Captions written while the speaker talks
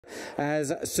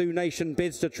as Sioux Nation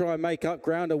bids to try and make up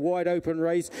ground. A wide open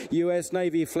race. US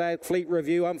Navy flag, Fleet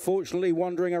Review, unfortunately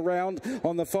wandering around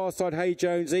on the far side. Hey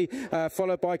Jonesy,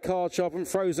 followed by Card Shop and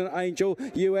Frozen Angel.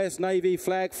 US Navy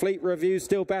flag, Fleet Review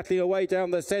still battling away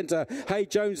down the centre. Hey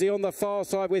Jonesy on the far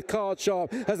side with Card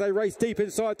Shop as they race deep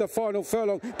inside the final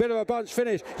furlong. Bit of a bunch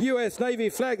finish. US Navy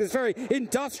flag, this very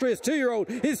industrious 2-year-old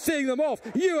is seeing them off.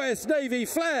 US Navy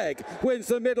flag wins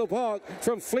the Middle Park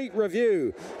from Fleet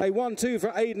Review. A 1-2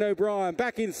 for Aidan O'Brien.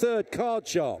 Back in third, Card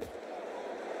Shop.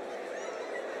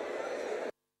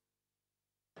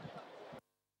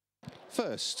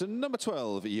 First, number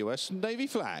 12, US Navy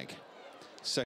flag.